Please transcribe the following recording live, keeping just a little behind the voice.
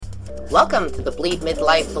Welcome to the Bleed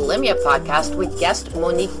Midlife Bulimia podcast with guest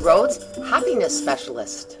Monique Rhodes, happiness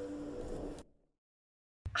specialist.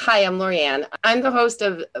 Hi, I'm Lorianne. I'm the host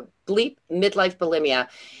of Bleed Midlife Bulimia,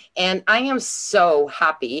 and I am so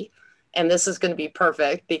happy, and this is going to be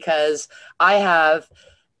perfect because I have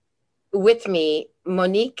with me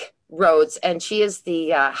Monique Rhodes, and she is the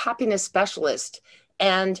happiness specialist.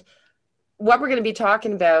 And what we're going to be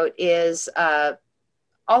talking about is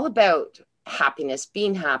all about happiness,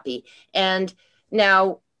 being happy. And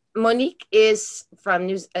now Monique is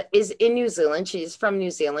in New Zealand. She's from New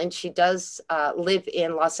Zealand. She does live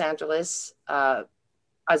in Los Angeles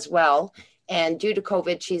as well. And due to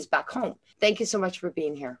COVID, she's back home. Thank you so much for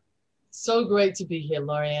being here. So great to be here,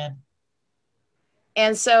 Lorianne.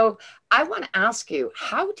 And so I want to ask you,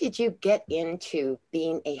 how did you get into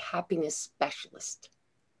being a happiness specialist?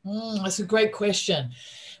 That's a great question.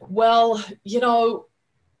 Well,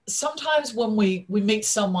 sometimes when we meet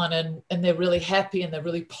someone and they're really happy and they're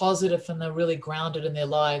really positive and they're really grounded in their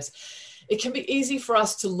lives, it can be easy for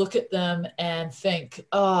us to look at them and think,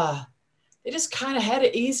 they just kind of had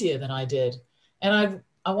it easier than I did. And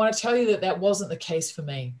I want to tell you that wasn't the case for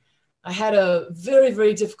me. I had a very,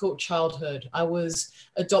 very difficult childhood. I was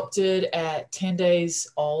adopted at 10 days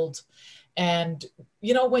old. And,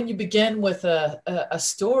 when you begin with a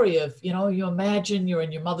story of, you imagine you're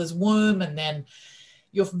in your mother's womb, and then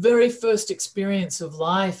your very first experience of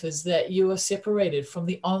life is that you are separated from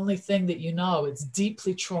the only thing that you know. It's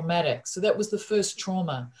deeply traumatic. So that was the first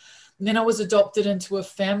trauma. And then I was adopted into a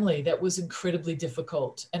family that was incredibly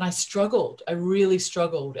difficult. And I struggled. I really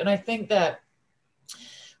struggled. And I think that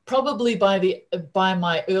probably by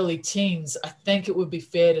my early teens, I think it would be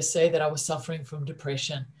fair to say that I was suffering from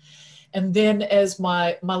depression. And then as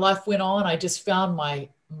my life went on, I just found my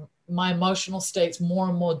emotional states more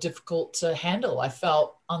and more difficult to handle. I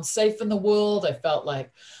felt unsafe in the world. I felt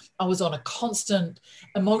like I was on a constant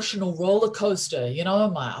emotional roller coaster.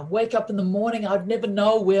 I wake up in the morning, I'd never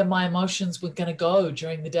know where my emotions were going to go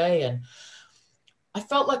during the day. And I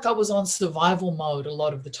felt like I was on survival mode a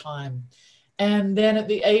lot of the time. And then at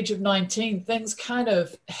the age of 19, things kind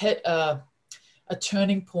of hit a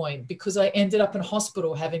turning point because I ended up in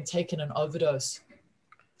hospital having taken an overdose.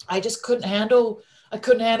 I just couldn't handle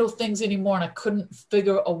things anymore, and I couldn't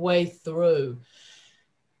figure a way through.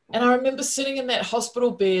 And I remember sitting in that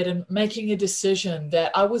hospital bed and making a decision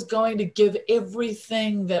that I was going to give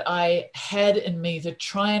everything that I had in me to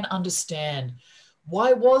try and understand,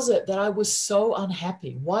 why was it that I was so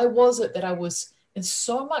unhappy? Why was it that I was in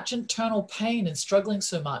so much internal pain and struggling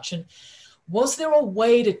so much? And was there a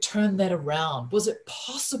way to turn that around? Was it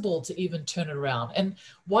possible to even turn it around? And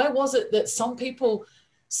why was it that some people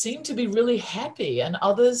seemed to be really happy and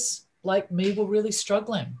others like me were really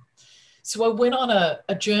struggling? So I went on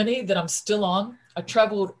a journey that I'm still on. I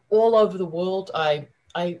traveled all over the world. I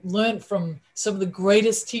learned from some of the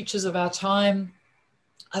greatest teachers of our time.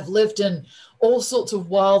 I've lived in all sorts of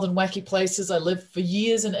wild and wacky places. I lived for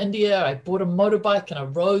years in India. I bought a motorbike and I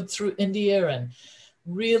rode through India and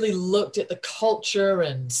really looked at the culture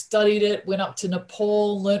and studied it. Went up to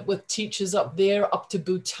Nepal, learnt with teachers up there, up to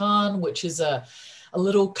Bhutan, which is a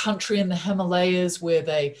little country in the Himalayas where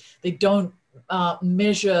they don't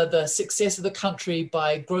measure the success of the country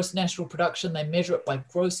by gross national production. They measure it by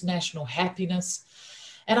gross national happiness.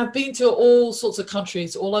 And I've been to all sorts of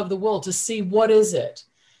countries all over the world to see what is it.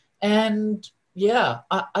 And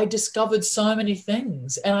I discovered so many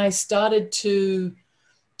things. And I started to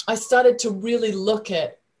really look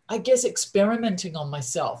at, I guess, experimenting on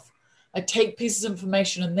myself. I take pieces of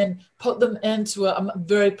information and then put them into I'm a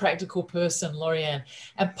very practical person, Lorianne,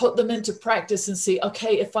 and put them into practice and see,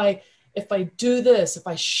 okay, if I do this, if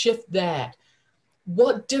I shift that,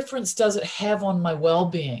 what difference does it have on my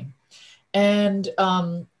well-being? And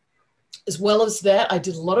as well as that, I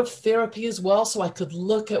did a lot of therapy as well, so I could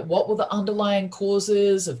look at what were the underlying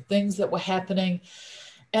causes of things that were happening.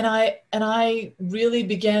 And I really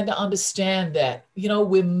began to understand that,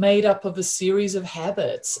 we're made up of a series of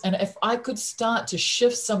habits. And if I could start to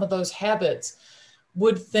shift some of those habits,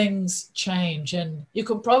 would things change? And you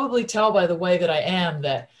can probably tell by the way that I am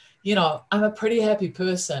that, I'm a pretty happy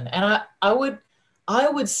person. And I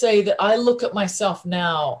would say that I look at myself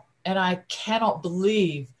now and I cannot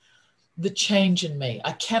believe the change in me.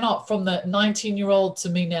 I cannot, from the 19-year-old to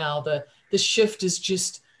me now, the shift is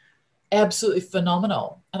just absolutely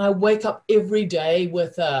phenomenal. And I wake up every day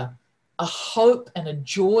with a hope and a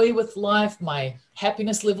joy with life. My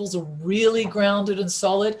happiness levels are really grounded and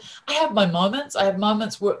solid. I have my moments. I have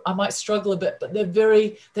moments where I might struggle a bit, but they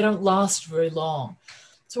don't last very long.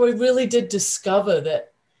 So I really did discover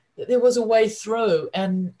that there was a way through.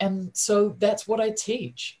 And so that's what I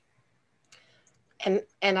teach. And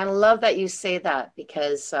I love that you say that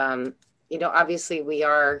because obviously we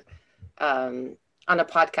are on a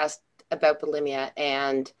podcast about bulimia,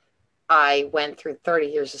 and I went through 30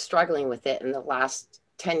 years of struggling with it. In the last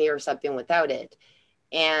 10 years, I've been without it.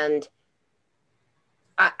 And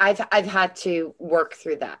I've had to work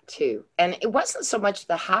through that too. And it wasn't so much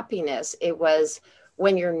the happiness, it was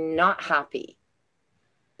when you're not happy.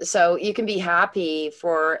 So you can be happy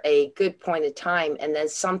for a good point of time, and then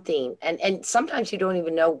something, and sometimes you don't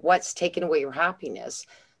even know what's taken away your happiness.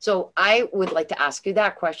 So I would like to ask you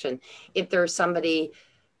that question. If there's somebody,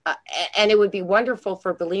 and it would be wonderful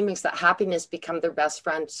for bulimics that happiness become their best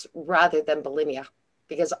friends rather than bulimia,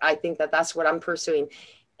 because I think that that's what I'm pursuing.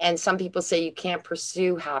 And some people say you can't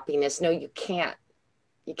pursue happiness. No, you can't.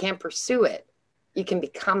 You can't pursue it. You can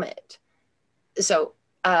become it. So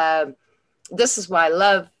this is why I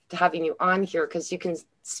love having you on here, because you can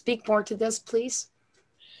speak more to this, please.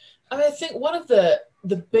 I mean, I think one of the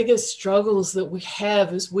biggest struggles that we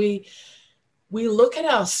have is we look at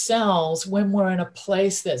ourselves when we're in a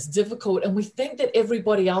place that's difficult and we think that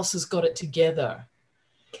everybody else has got it together.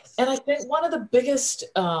 And I think one of the biggest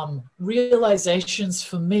realizations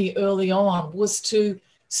for me early on was to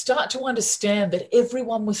start to understand that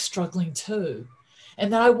everyone was struggling too,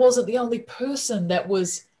 and that I wasn't the only person that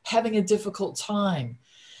was having a difficult time.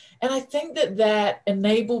 And I think that that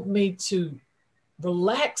enabled me to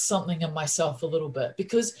relax something in myself a little bit,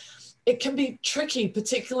 because it can be tricky,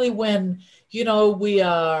 particularly when,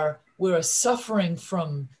 we're suffering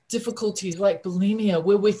from difficulties like bulimia,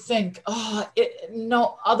 where we think,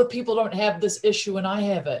 no, other people don't have this issue and I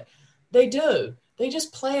have it. They do. They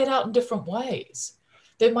just play it out in different ways.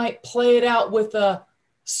 They might play it out with a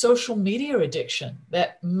social media addiction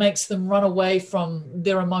that makes them run away from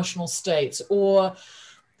their emotional states. Or,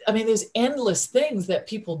 I mean, there's endless things that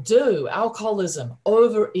people do: alcoholism,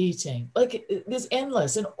 overeating, like there's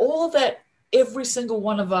endless. And all of that, every single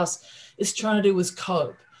one of us is trying to do is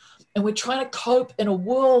cope. And we're trying to cope in a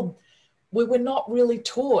world where we're not really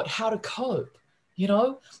taught how to cope.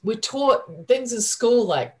 We're taught things in school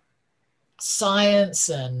like science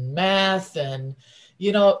and math and,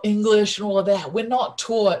 English and all of that. We're not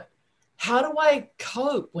taught, how do I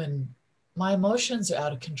cope when my emotions are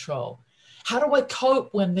out of control? How do I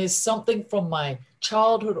cope when there's something from my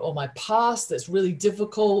childhood or my past that's really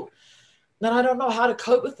difficult? Then I don't know how to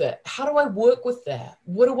cope with it. How do I work with that?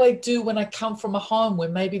 What do I do when I come from a home where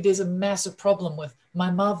maybe there's a massive problem with my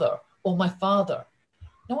mother or my father?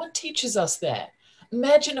 No one teaches us that.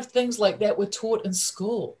 Imagine if things like that were taught in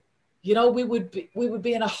school. We would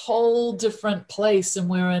be in a whole different place than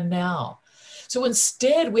we're in now. So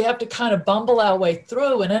instead, we have to kind of bumble our way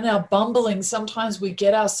through. And in our bumbling, sometimes we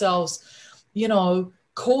get ourselves,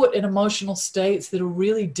 caught in emotional states that are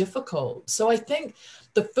really difficult. So I think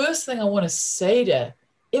the first thing I want to say to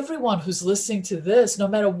everyone who's listening to this, no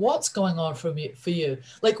matter what's going on for you,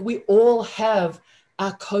 like, we all have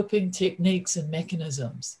our coping techniques and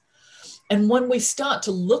mechanisms. And when we start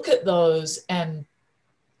to look at those and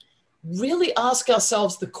really ask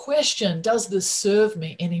ourselves the question, does this serve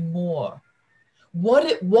me anymore?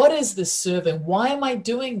 What is this serving? Why am I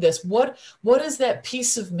doing this? What is that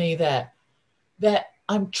piece of me that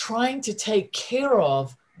I'm trying to take care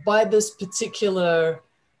of by this particular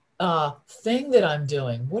thing that I'm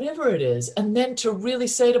doing, whatever it is? And then to really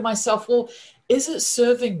say to myself, well, is it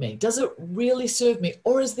serving me? Does it really serve me?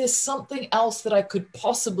 Or is there something else that I could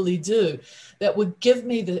possibly do that would give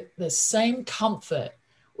me the same comfort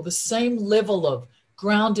or the same level of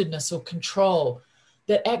groundedness or control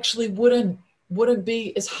that actually wouldn't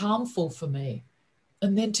be as harmful for me?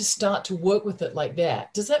 And then to start to work with it like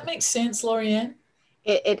that. Does that make sense, Lori-Ann?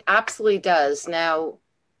 It absolutely does. Now,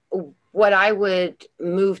 what I would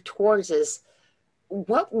move towards is,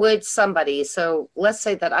 what would somebody, so let's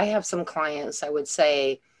say that I have some clients, I would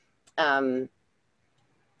say, how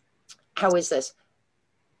is this?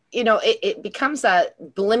 It becomes that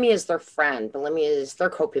bulimia is their friend. Bulimia is their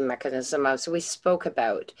coping mechanism. So we spoke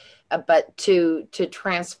about, but to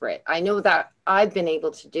transfer it. I know that I've been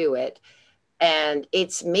able to do it, and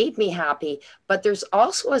it's made me happy. But there's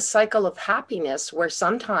also a cycle of happiness where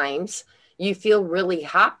sometimes you feel really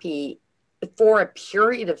happy for a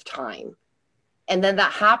period of time. And then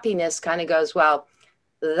that happiness kind of goes, well,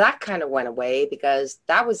 that kind of went away because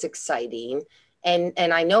that was exciting. And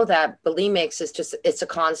I know that bulimics is just, it's a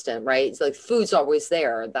constant, right? It's like food's always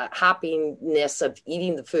there, that happiness of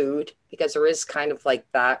eating the food, because there is kind of like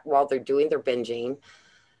that while they're doing their binging.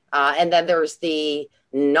 And then there's the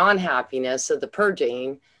non-happiness of the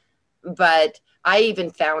purging. But I even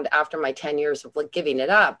found after my 10 years of like giving it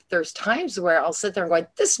up, there's times where I'll sit there and go,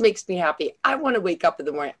 this makes me happy. I want to wake up in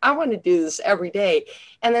the morning. I want to do this every day.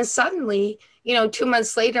 And then suddenly, 2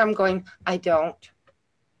 months later, I'm going,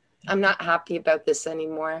 I'm not happy about this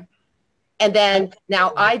anymore. And then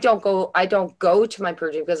now I don't go to my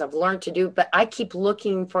purging because I've learned to do, but I keep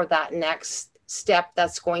looking for that next step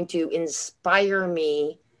that's going to inspire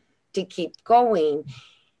me to keep going.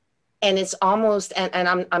 And it's almost, and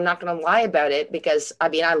I'm not going to lie about it, because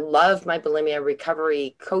I love my bulimia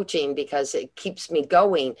recovery coaching because it keeps me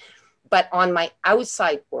going. But on my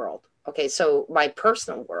outside world, okay, so my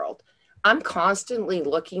personal world, I'm constantly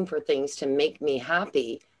looking for things to make me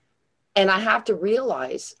happy. And I have to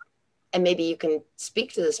realize, and maybe you can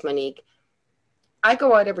speak to this, Monique, I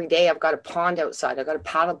go out every day. I've got a pond outside. I've got a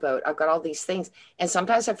paddle boat. I've got all these things. And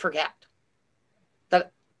sometimes I forget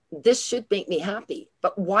that this should make me happy.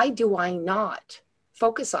 But why do I not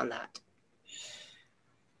focus on that?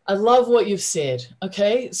 I love what you've said.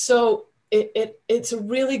 Okay. So it's a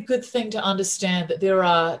really good thing to understand that there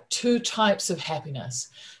are two types of happiness.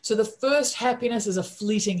 So the first happiness is a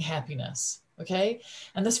fleeting happiness. Okay.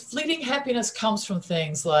 And this fleeting happiness comes from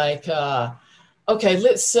things like, okay,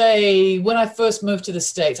 let's say when I first moved to the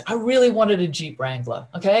States, I really wanted a Jeep Wrangler.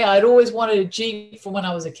 Okay. I'd always wanted a Jeep from when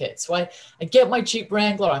I was a kid. So I get my Jeep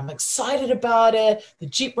Wrangler. I'm excited about it. The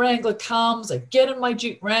Jeep Wrangler comes. I get in my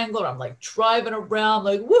Jeep Wrangler. I'm like driving around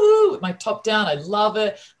like, woohoo, with my top down. I love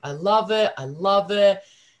it. I love it. I love it.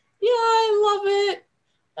 Yeah, I love it.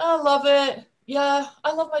 I love it. Yeah,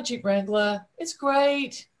 I love my Jeep Wrangler. It's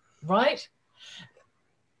great. Right?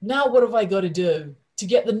 Now, what have I got to do to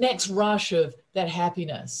get the next rush of that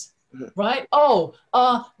happiness, right?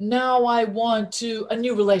 Now I want a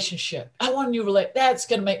new relationship. I want a new relationship. That's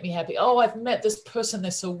going to make me happy. Oh, I've met this person. They're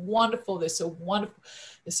so wonderful. They're so wonderful.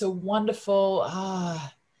 They're so wonderful.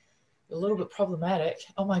 A little bit problematic.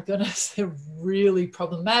 Oh my goodness, they're really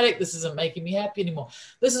problematic. This isn't making me happy anymore.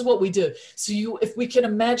 This is what we do. So if we can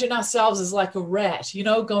imagine ourselves as like a rat,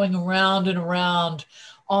 going around and around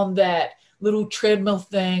on that little treadmill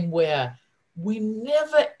thing where we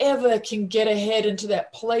never ever can get ahead into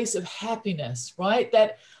that place of happiness, right?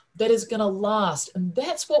 That is going to last. And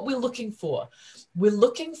that's what we're looking for. We're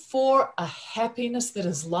looking for a happiness that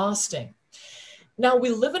is lasting. Now, we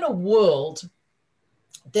live in a world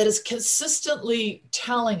that is consistently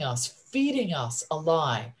telling us, feeding us a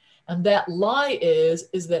lie. And that lie is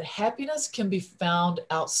that happiness can be found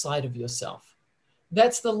outside of yourself.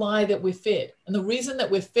 That's the lie that we're fed. And the reason that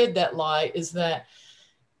we're fed that lie is that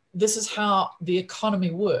this is how the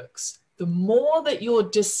economy works. The more that you're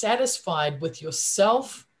dissatisfied with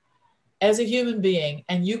yourself as a human being,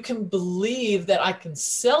 and you can believe that I can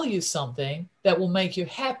sell you something that will make you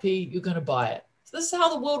happy, you're going to buy it. So this is how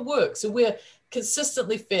the world works. So we're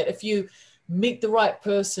consistently fed. If you meet the right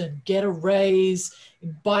person, get a raise,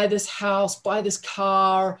 buy this house, buy this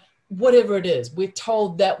car, whatever it is, we're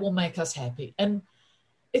told that will make us happy. And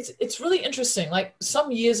it's really interesting. Like a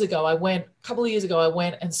couple of years ago, I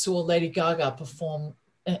went and saw Lady Gaga perform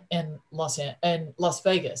in Las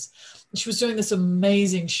Vegas. She was doing this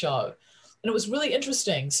amazing show. And it was really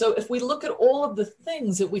interesting. So if we look at all of the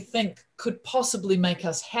things that we think could possibly make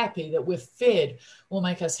us happy, that we're fed will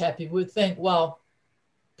make us happy, we'd think, well,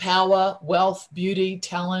 power, wealth, beauty,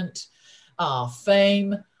 talent,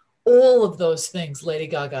 fame, all of those things Lady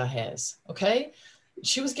Gaga has, okay?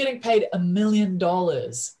 She was getting paid $1 million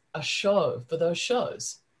a show for those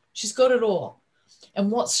shows. She's got it all. And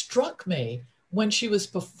what struck me when she was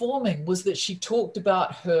performing was that she talked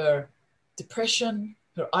about her depression,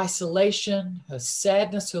 her isolation, her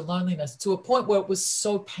sadness, her loneliness, to a point where it was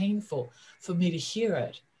so painful for me to hear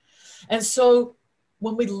it. And so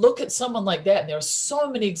when we look at someone like that, and there are so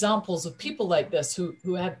many examples of people like this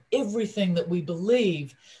who have everything that we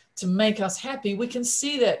believe to make us happy, we can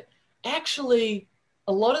see that actually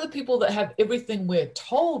a lot of the people that have everything we're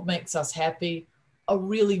told makes us happy are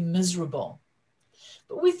really miserable.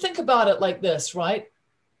 But we think about it like this, right?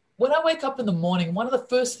 When I wake up in the morning, one of the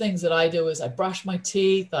first things that I do is I brush my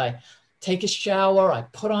teeth, I take a shower, I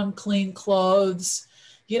put on clean clothes.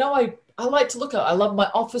 I like to I love my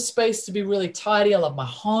office space to be really tidy. I love my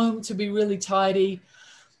home to be really tidy.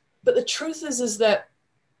 But the truth is that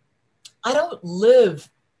I don't live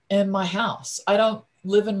in my house. I don't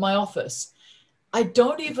live in my office. I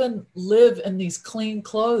don't even live in these clean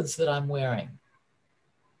clothes that I'm wearing.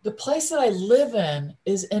 The place that I live in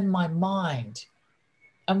is in my mind.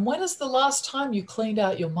 And when is the last time you cleaned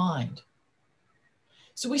out your mind?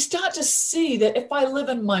 So we start to see that if I live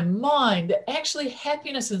in my mind, that actually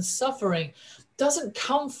happiness and suffering doesn't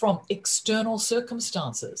come from external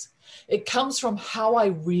circumstances. It comes from how I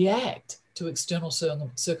react to external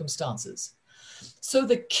circumstances. So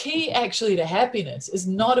the key actually to happiness is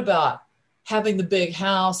not about having the big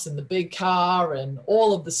house and the big car and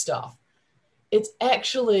all of the stuff. It's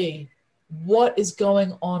actually what is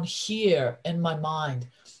going on here in my mind.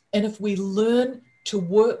 And if we learn to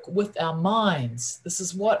work with our minds, this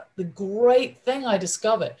is what the great thing I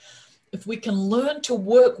discovered. If we can learn to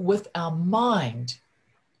work with our mind,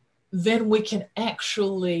 then we can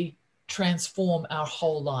actually transform our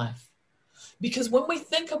whole life. Because when we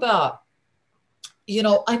think about,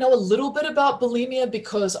 I know a little bit about bulimia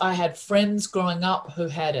because I had friends growing up who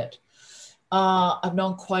had it. I've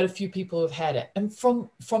known quite a few people who've had it. And from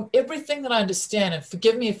everything that I understand, and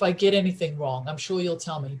forgive me if I get anything wrong, I'm sure you'll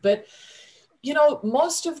tell me, but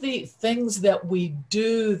most of the things that we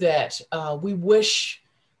do that we wish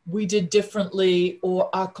we did differently or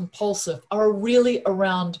are compulsive are really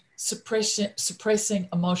around suppressing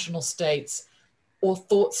emotional states or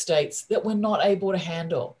thought states that we're not able to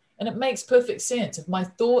handle. And it makes perfect sense. If my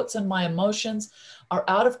thoughts and my emotions are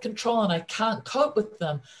out of control and I can't cope with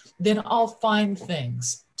them, then I'll find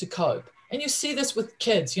things to cope. And you see this with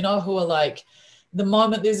kids, who are like, the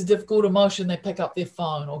moment there's a difficult emotion, they pick up their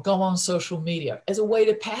phone or go on social media as a way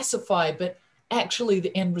to pacify, but actually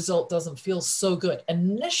the end result doesn't feel so good.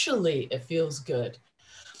 Initially, it feels good,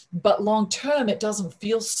 but long term, it doesn't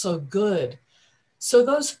feel so good. So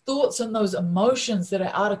those thoughts and those emotions that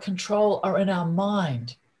are out of control are in our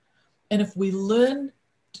mind. And if we learn,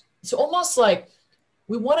 it's almost like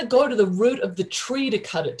we want to go to the root of the tree to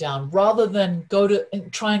cut it down rather than go to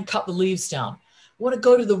and try and cut the leaves down. We want to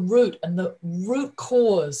go to the root, and the root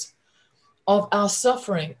cause of our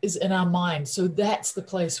suffering is in our mind. So that's the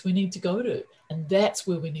place we need to go to, and that's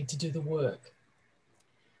where we need to do the work.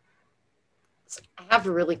 I have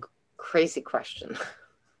a really crazy question.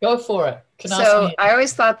 Go for it. I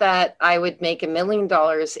always thought that I would make $1 million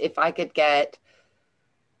if I could get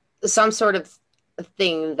some sort of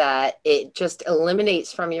thing that it just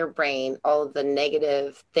eliminates from your brain all of the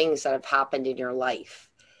negative things that have happened in your life.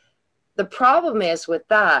 The problem is with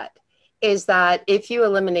that is that if you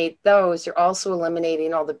eliminate those, you're also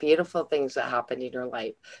eliminating all the beautiful things that happened in your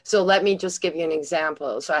life. So let me just give you an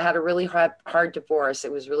example. So I had a really hard divorce.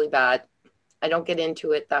 It was really bad. I don't get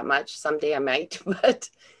into it that much. Someday I might, but,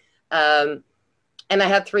 and I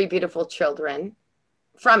had 3 beautiful children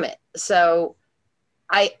from it. So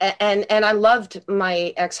I loved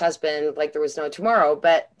my ex-husband like there was no tomorrow,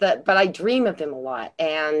 but I dream of him a lot.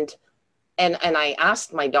 And I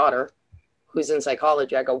asked my daughter, who's in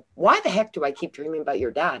psychology, I go, why the heck do I keep dreaming about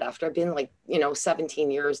your dad after I've been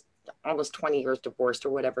 17 years, almost 20 years divorced or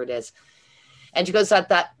whatever it is? And she goes that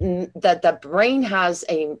the brain has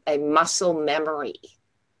a muscle memory,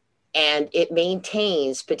 and it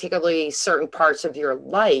maintains particularly certain parts of your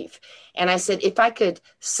life. And I said, if I could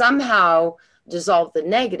somehow dissolve the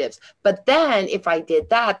negatives, but then if I did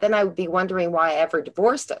that, then I would be wondering why I ever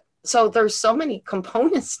divorced him. So there's so many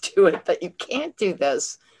components to it that you can't do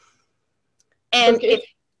this. And okay.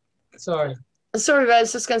 Sorry, but I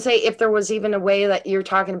was just going to say, if there was even a way that you're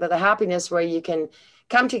talking about the happiness where you can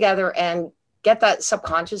come together and get that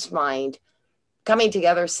subconscious mind coming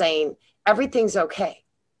together saying, everything's okay.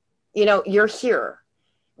 You're here,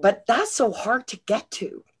 but that's so hard to get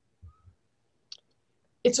to.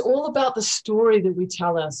 It's all about the story that we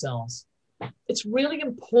tell ourselves. It's really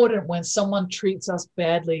important when someone treats us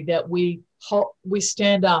badly that we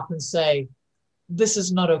stand up and say, this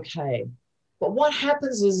is not okay. But what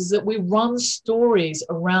happens is that we run stories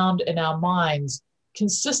around in our minds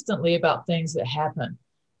consistently about things that happen.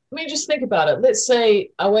 I mean, just think about it. Let's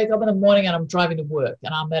say I wake up in the morning and I'm driving to work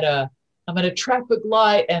and I'm at a traffic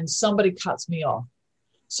light and somebody cuts me off.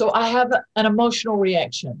 So I have an emotional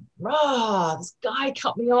reaction. This guy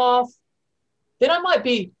cut me off. Then I might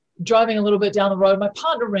be driving a little bit down the road. My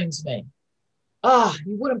partner rings me.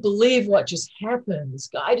 You wouldn't believe what just happened. This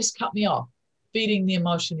guy just cut me off. Feeding the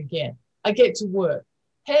emotion again. I get to work.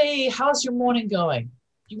 Hey, how's your morning going?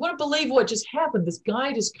 You wouldn't believe what just happened. This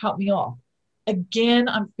guy just cut me off. Again,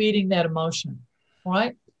 I'm feeding that emotion,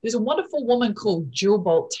 right? There's a wonderful woman called Jill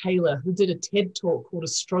Bolt Taylor who did a TED talk called A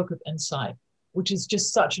Stroke of Insight, which is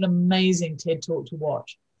just such an amazing TED talk to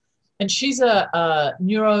watch. And she's a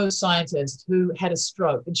neuroscientist who had a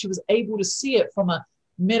stroke, and she was able to see it from a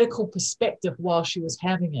medical perspective while she was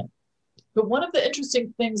having it. But one of the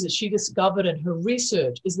interesting things that she discovered in her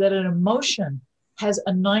research is that an emotion has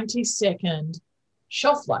a 90-second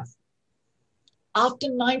shelf life. After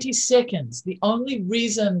 90 seconds, the only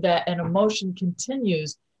reason that an emotion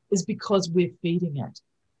continues is because we're feeding it.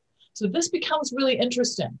 So this becomes really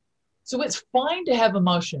interesting. So it's fine to have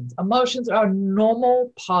emotions. Emotions are a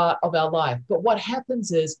normal part of our life. But what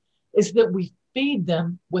happens is is that we feed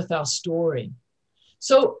them with our story.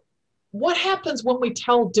 So what happens when we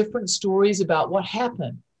tell different stories about what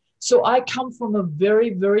happened? So I come from a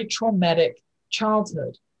very, very traumatic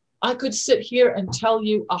childhood. I could sit here and tell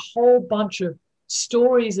you a whole bunch of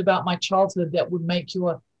stories about my childhood that would make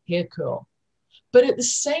your hair curl. But at the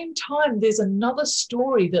same time, there's another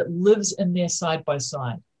story that lives in there side by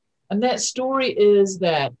side. And that story is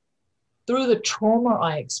that through the trauma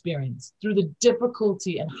I experienced, through the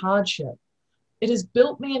difficulty and hardship, it has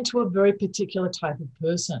built me into a very particular type of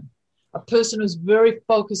person, a person who's very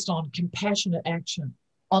focused on compassionate action,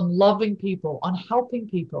 on loving people, on helping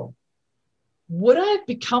people. Would I have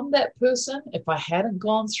become that person if I hadn't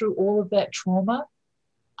gone through all of that trauma?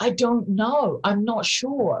 I don't know. I'm not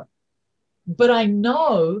sure. But I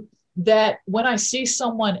know that when I see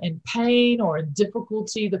someone in pain or in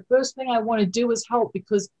difficulty, the first thing I want to do is help,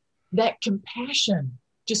 because that compassion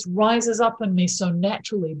just rises up in me so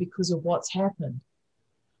naturally because of what's happened.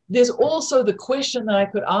 There's also the question that I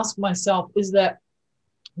could ask myself is that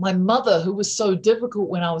my mother, who was so difficult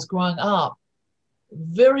when I was growing up,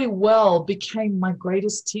 very well became my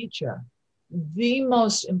greatest teacher, the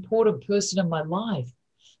most important person in my life,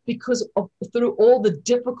 because through all the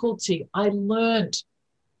difficulty, I learned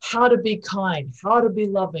how to be kind, how to be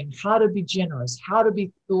loving, how to be generous, how to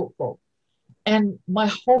be thoughtful. And my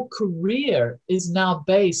whole career is now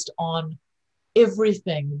based on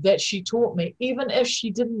everything that she taught me, even if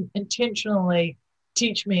she didn't intentionally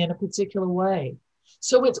teach me in a particular way.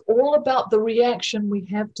 So it's all about the reaction we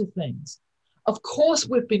have to things. Of course,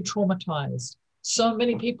 we've been traumatized. So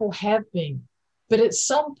many people have been. But at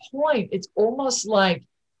some point, it's almost like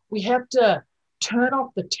we have to turn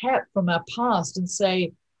off the tap from our past and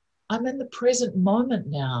say, I'm in the present moment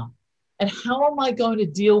now. And how am I going to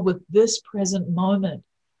deal with this present moment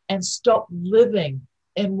and stop living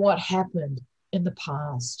in what happened in the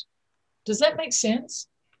past? Does that make sense?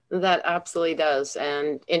 That absolutely does.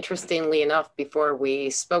 And interestingly enough, before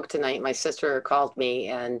we spoke tonight, my sister called me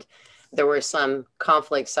and there were some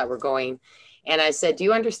conflicts that were going. And I said, do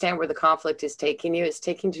you understand where the conflict is taking you? It's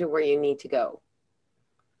taking you to where you need to go.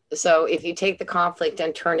 So if you take the conflict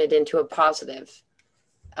and turn it into a positive,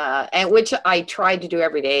 and which I try to do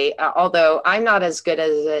every day, although I'm not as good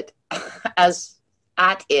as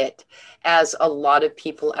at it as a lot of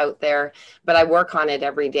people out there, but I work on it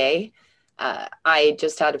every day. I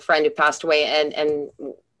just had a friend who passed away, and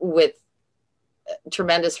with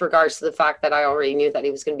tremendous regards to the fact that I already knew that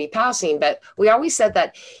he was going to be passing, but we always said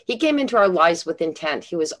that he came into our lives with intent.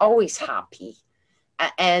 He was always happy.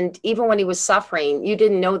 And even when he was suffering, you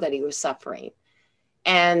didn't know that he was suffering.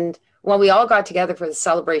 And when we all got together for the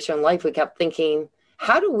celebration of life, we kept thinking,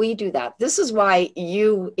 how do we do that? This is why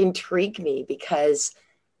you intrigue me, because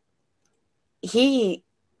he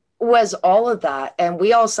was all of that. And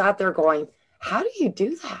we all sat there going, how do you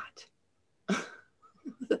do that?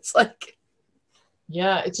 It's like,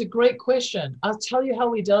 yeah, it's a great question. I'll tell you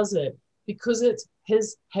how he does it, because it's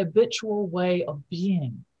his habitual way of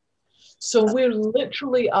being. So we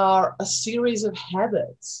literally are a series of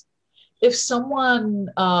habits. If someone,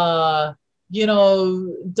 does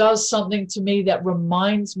something to me that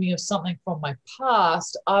reminds me of something from my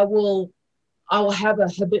past, I will have a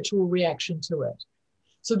habitual reaction to it.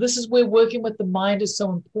 So this is where working with the mind is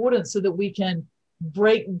so important, so that we can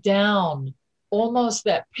break down almost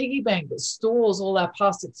that piggy bank that stores all our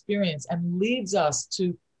past experience and leads us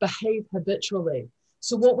to behave habitually.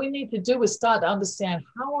 So what we need to do is start to understand,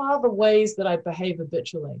 how are the ways that I behave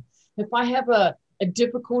habitually? If I have a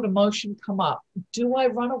difficult emotion come up, do I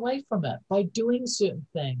run away from it by doing certain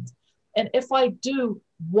things? And if I do,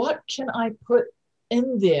 what can I put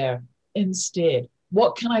in there instead?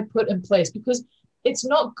 What can I put in place? Because it's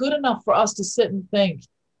not good enough for us to sit and think,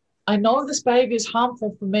 I know this behavior is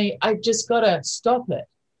harmful for me, I just got to stop it.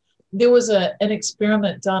 There was an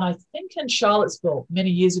experiment done, I think in Charlottesville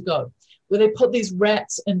many years ago, where they put these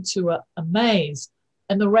rats into a maze,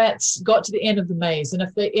 and the rats got to the end of the maze. And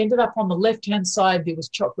if they ended up on the left-hand side, there was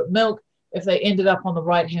chocolate milk. If they ended up on the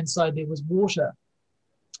right-hand side, there was water.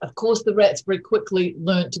 Of course, the rats very quickly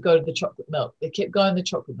learned to go to the chocolate milk. They kept going to the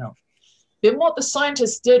chocolate milk. Then what the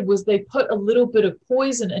scientists did was they put a little bit of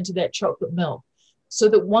poison into that chocolate milk, so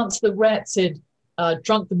that once the rats had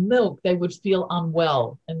drunk the milk, they would feel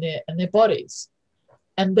unwell in their bodies.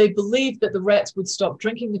 And they believed that the rats would stop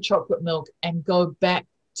drinking the chocolate milk and go back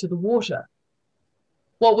to the water.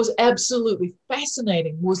 What was absolutely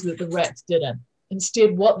fascinating was that the rats didn't.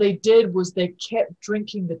 Instead, what they did was they kept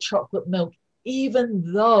drinking the chocolate milk,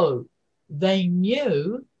 even though they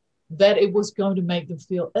knew that it was going to make them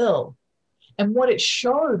feel ill. And what it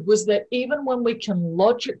showed was that even when we can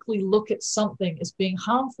logically look at something as being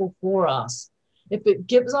harmful for us, if it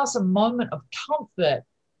gives us a moment of comfort,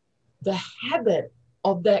 the habit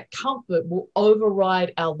of that comfort will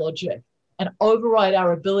override our logic and override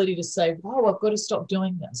our ability to say, whoa, I've got to stop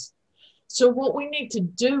doing this. So what we need to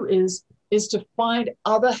do is to find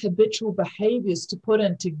other habitual behaviors to put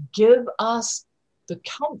in to give us the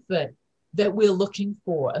comfort that we're looking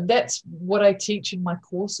for. And that's what I teach in my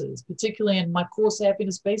courses, particularly in my course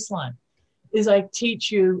Happiness Baseline, is I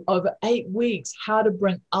teach you over 8 weeks how to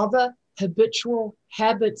bring other habitual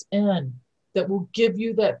habits in that will give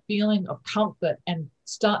you that feeling of comfort and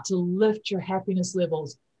start to lift your happiness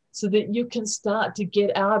levels so that you can start to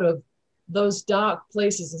get out of those dark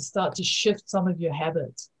places and start to shift some of your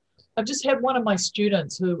habits. I've just had one of my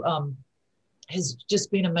students who has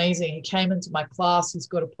just been amazing. He came into my class. He's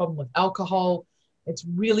got a problem with alcohol. It's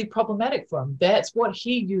really problematic for him. That's what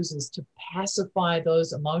he uses to pacify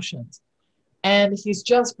those emotions. And he's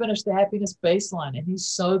just finished the Happiness Baseline and he's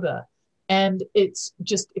sober. And it's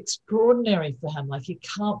just extraordinary for him. Like, he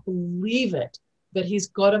can't believe it that he's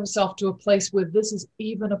got himself to a place where this is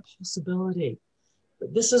even a possibility.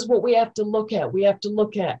 But this is what we have to look at. We have to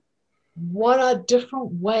look at what are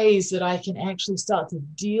different ways that I can actually start to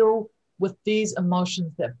deal with these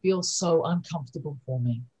emotions that feel so uncomfortable for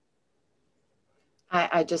me.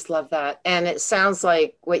 I just love that. And it sounds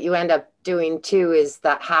like what you end up doing too is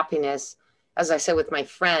that happiness. As I said with my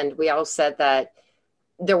friend, we all said that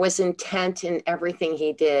there was intent in everything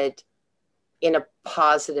he did in a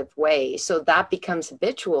positive way. So that becomes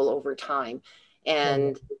habitual over time.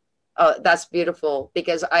 And that's beautiful,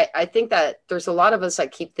 because I think that there's a lot of us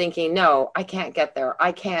that keep thinking, no, I can't get there.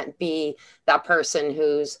 I can't be that person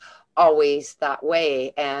who's always that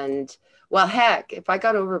way. And well, heck, if I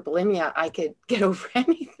got over bulimia, I could get over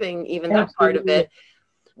anything, even that part of it.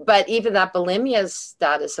 But even that bulimia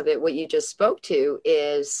status of it, what you just spoke to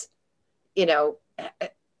is, you know,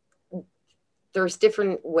 there's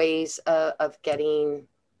different ways of getting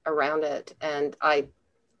around it. And I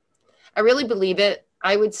really believe it.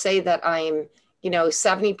 I would say that I'm,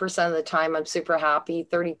 70% of the time I'm super happy.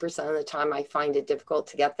 30% of the time I find it difficult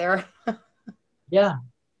to get there.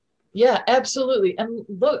 Yeah, absolutely. And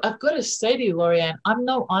look, I've got to say to you, Lorianne, I'm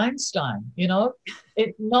no Einstein,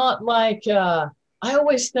 It's not like, I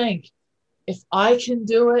always think if I can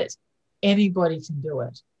do it, anybody can do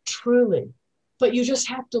it, truly. But you just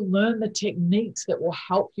have to learn the techniques that will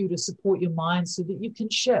help you to support your mind so that you can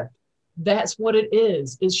shift. That's what it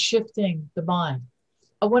is shifting the mind.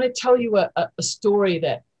 I want to tell you a story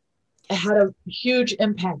that had a huge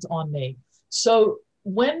impact on me. So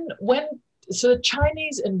so the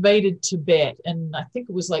Chinese invaded Tibet, and I think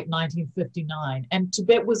it was like 1959, and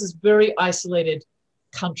Tibet was this very isolated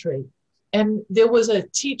country. And there was a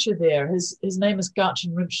teacher there, his name is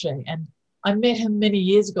Gachin Rinpoche, and I met him many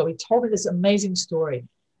years ago. He told me this amazing story.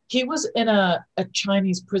 He was in a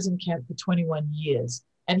Chinese prison camp for 21 years,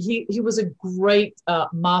 and he was a great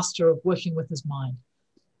master of working with his mind.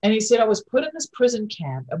 And he said, I was put in this prison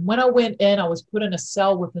camp, and when I went in, I was put in a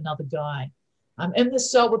cell with another guy. I'm in the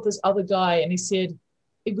cell with this other guy, and he said,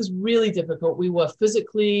 it was really difficult. We were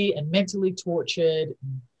physically and mentally tortured.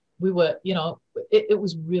 We were, it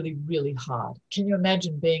was really, really hard. Can you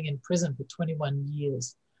imagine being in prison for 21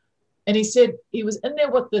 years? And he said he was in there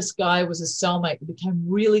with this guy, was a cellmate, who became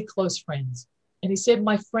really close friends. And he said,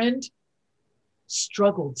 my friend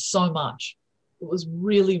struggled so much. It was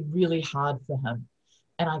really, really hard for him.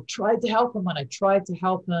 And I tried to help him, and I tried to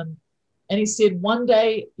help him. And he said, one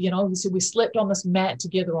day, he said, we slept on this mat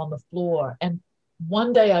together on the floor. And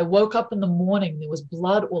one day I woke up in the morning, there was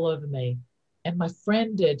blood all over me. And my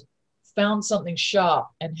friend had found something sharp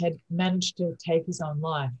and had managed to take his own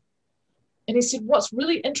life. And he said, what's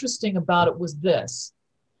really interesting about it was this.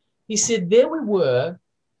 He said, there we were,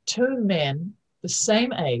 two men, the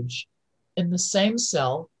same age, in the same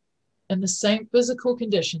cell, in the same physical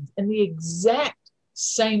conditions, in the exact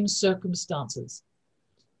same circumstances.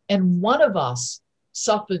 And one of us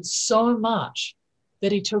suffered so much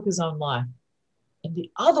that he took his own life. And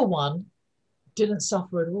the other one didn't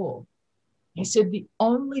suffer at all. He said the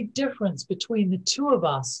only difference between the two of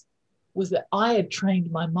us was that I had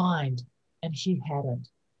trained my mind and he hadn't.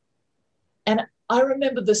 And I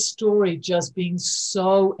remember the story just being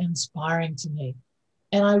so inspiring to me.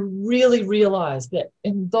 And I really realized that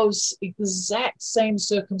in those exact same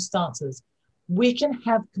circumstances, we can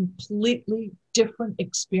have completely different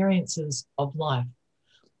experiences of life.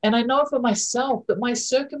 And I know for myself that my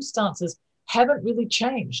circumstances haven't really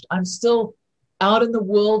changed. I'm still out in the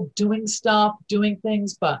world doing stuff, doing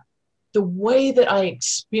things, but the way that I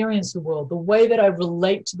experience the world, the way that I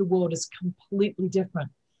relate to the world is completely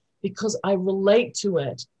different because I relate to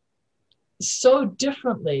it so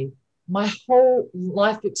differently. My whole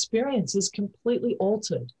life experience is completely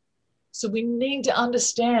altered. So we need to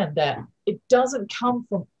understand that it doesn't come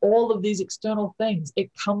from all of these external things.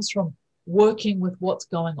 It comes from working with what's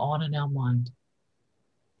going on in our mind.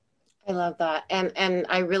 I love that. And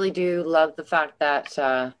I really do love the fact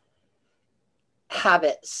that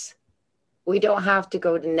habits, we don't have to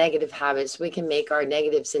go to negative habits. We can make our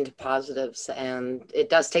negatives into positives. And it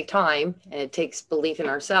does take time and it takes belief in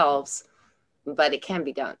ourselves, but it can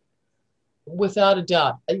be done. Without a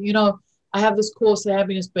doubt. You know, I have this course, the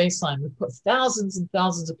Happiness Baseline. We put thousands and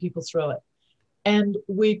thousands of people through it. And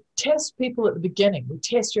we test people at the beginning. We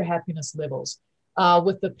test your happiness levels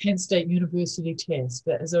with the Penn State University test.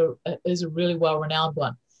 That is a really well-renowned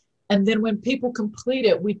one. And then when people complete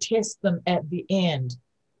it, we test them at the end.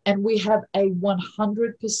 And we have a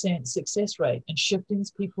 100% success rate in shifting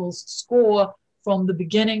people's score from the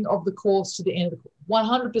beginning of the course to the end of the course.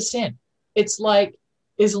 100%. It's like,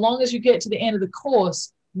 as long as you get to the end of the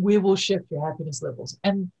course, we will shift your happiness levels.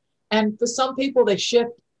 And for some people, they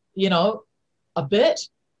shift, you know, a bit,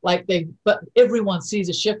 but everyone sees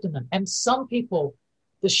a shift in them. And some people,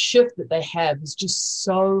 the shift that they have is just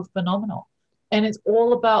so phenomenal. And it's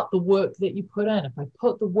all about the work that you put in. If I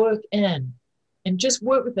put the work in and just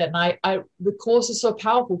work with that, and the course is so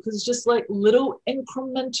powerful because it's just like little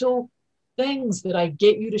incremental things that I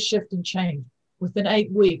get you to shift and change. Within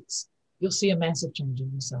 8 weeks, you'll see a massive change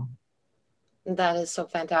in yourself. That is so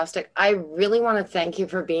fantastic. I really want to thank you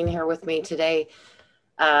for being here with me today.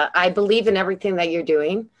 I believe in everything that you're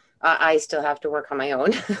doing. I still have to work on my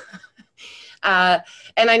own.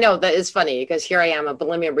 And I know that it's funny because here I am, a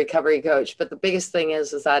bulimia recovery coach. But the biggest thing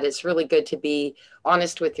is that it's really good to be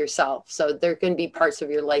honest with yourself. So there can be parts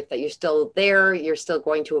of your life that you're still there. You're still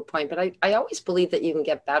going to a point. But I always believe that you can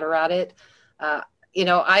get better at it. You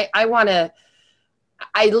know, I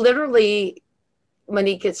literally,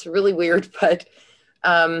 Monique, it's really weird, but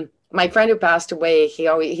my friend who passed away,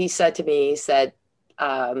 he said to me,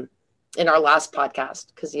 in our last podcast,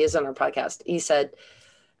 because he is on our podcast, he said,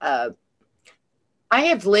 I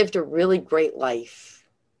have lived a really great life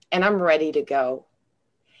and I'm ready to go.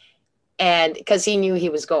 And because he knew he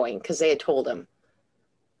was going, because they had told him,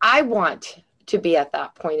 I want to be at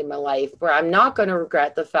that point in my life where I'm not going to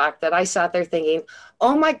regret the fact that I sat there thinking,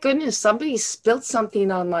 oh my goodness, somebody spilled something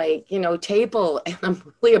on my, table and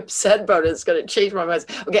I'm really upset about it. It's going to change my mind.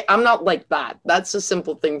 Okay. I'm not like that. That's a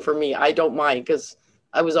simple thing for me. I don't mind because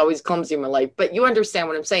I was always clumsy in my life, but you understand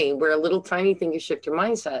what I'm saying. Where a little tiny thing, you shift your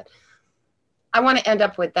mindset. I want to end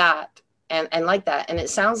up with that and like that. And it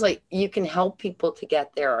sounds like you can help people to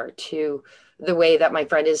get there to the way that my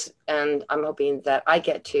friend is, and I'm hoping that I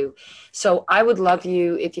get to. So I would love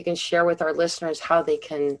you if you can share with our listeners how they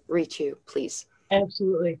can reach you, please.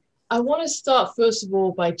 Absolutely. I want to start, first of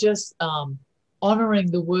all, by just honoring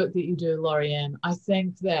the work that you do, Lorianne. I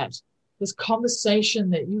think that this conversation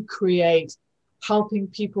that you create, helping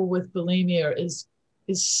people with bulimia, is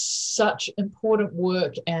such important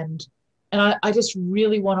work. And I just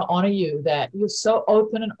really want to honor you that you're so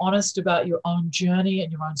open and honest about your own journey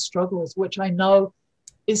and your own struggles, which I know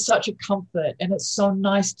is such a comfort. And it's so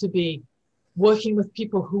nice to be working with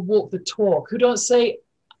people who walk the talk, who don't say,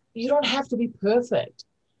 you don't have to be perfect.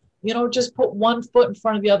 Just put one foot in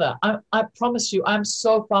front of the other. I promise you, I'm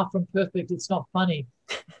so far from perfect. It's not funny.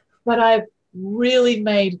 But I've really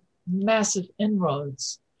made massive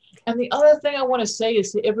inroads. And the other thing I want to say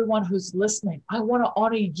is to everyone who's listening, I want to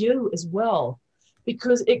honor you as well,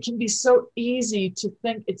 because it can be so easy to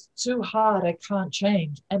think it's too hard, I can't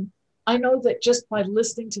change. And I know that just by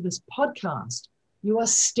listening to this podcast, you are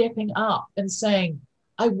stepping up and saying,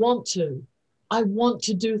 I want to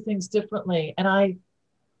do things differently. And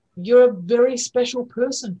you're a very special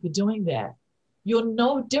person for doing that. You're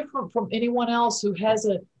no different from anyone else who has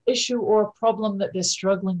an issue or a problem that they're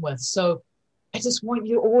struggling with. So I just want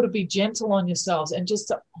you all to be gentle on yourselves and just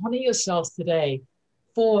to honor yourselves today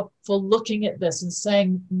for looking at this and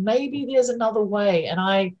saying, maybe there's another way, and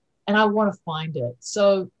I want to find it.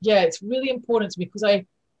 So yeah, it's really important to me because I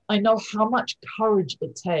know how much courage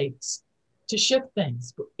it takes to shift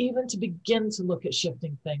things, but even to begin to look at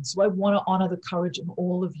shifting things. So I want to honor the courage in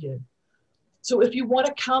all of you. So if you want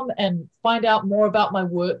to come and find out more about my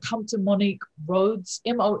work, come to Monique Rhodes,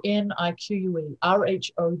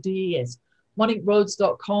 MoniqueRhodes,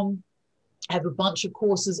 MoniqueRhodes.com. I have a bunch of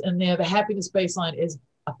courses in there. The Happiness Baseline is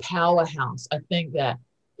a powerhouse. I think that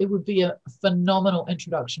it would be a phenomenal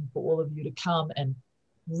introduction for all of you to come and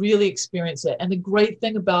really experience it. And the great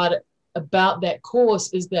thing about that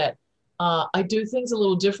course is that I do things a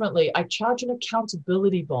little differently. I charge an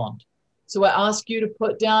accountability bond. So I ask you to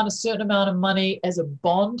put down a certain amount of money as a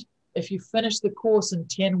bond. If you finish the course in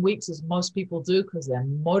 10 weeks, as most people do because they're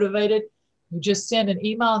motivated, you just send an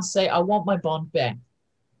email and say, I want my bond back.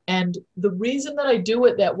 And the reason that I do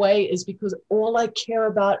it that way is because all I care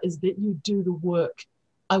about is that you do the work.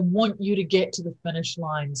 I want you to get to the finish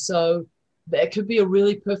line. So that could be a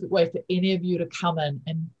really perfect way for any of you to come in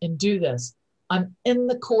and do this. I'm in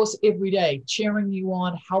the course every day, cheering you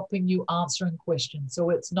on, helping you, answering questions. So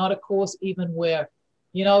it's not a course even where,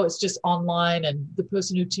 it's just online and the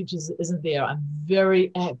person who teaches isn't there. I'm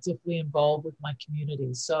very actively involved with my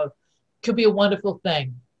community. So it could be a wonderful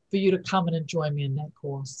thing for you to come and join me in that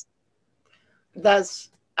course. That's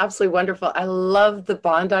absolutely wonderful. I love the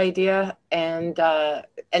bond idea and an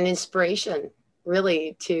inspiration,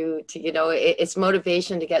 really, to it's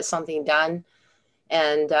motivation to get something done.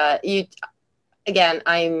 And again,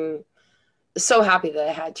 I'm so happy that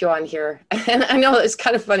I had you on here. And I know it's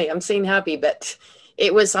kind of funny. I'm saying happy, but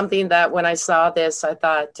it was something that when I saw this, I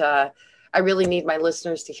thought I really need my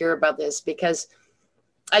listeners to hear about this, because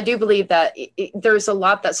I do believe that there's a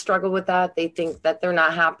lot that struggle with that. They think that they're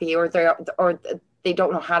not happy, or they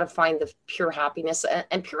don't know how to find the pure happiness.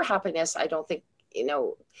 And pure happiness, I don't think,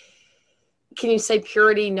 can you say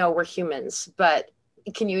purity? No, we're humans, but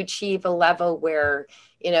can you achieve a level where,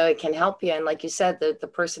 it can help you? And like you said, the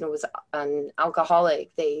person who was an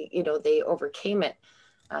alcoholic, they overcame it.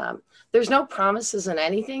 There's no promises in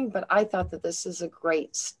anything, but I thought that this is a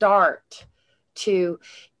great start to,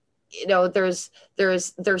 there's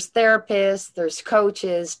therapists, there's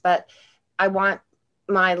coaches, but I want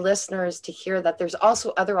my listeners to hear that there's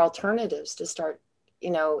also other alternatives to start,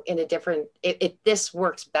 in a different, if this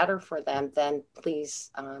works better for them, then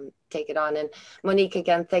please take it on. And Monique,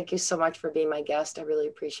 again, thank you so much for being my guest. I really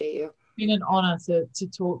appreciate you. It's been an honor to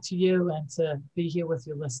talk to you and to be here with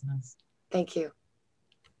your listeners. Thank you.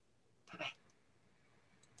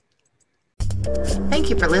 Thank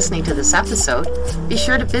you for listening to this episode. Be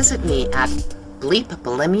sure to visit me at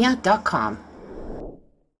bleepbulimia.com.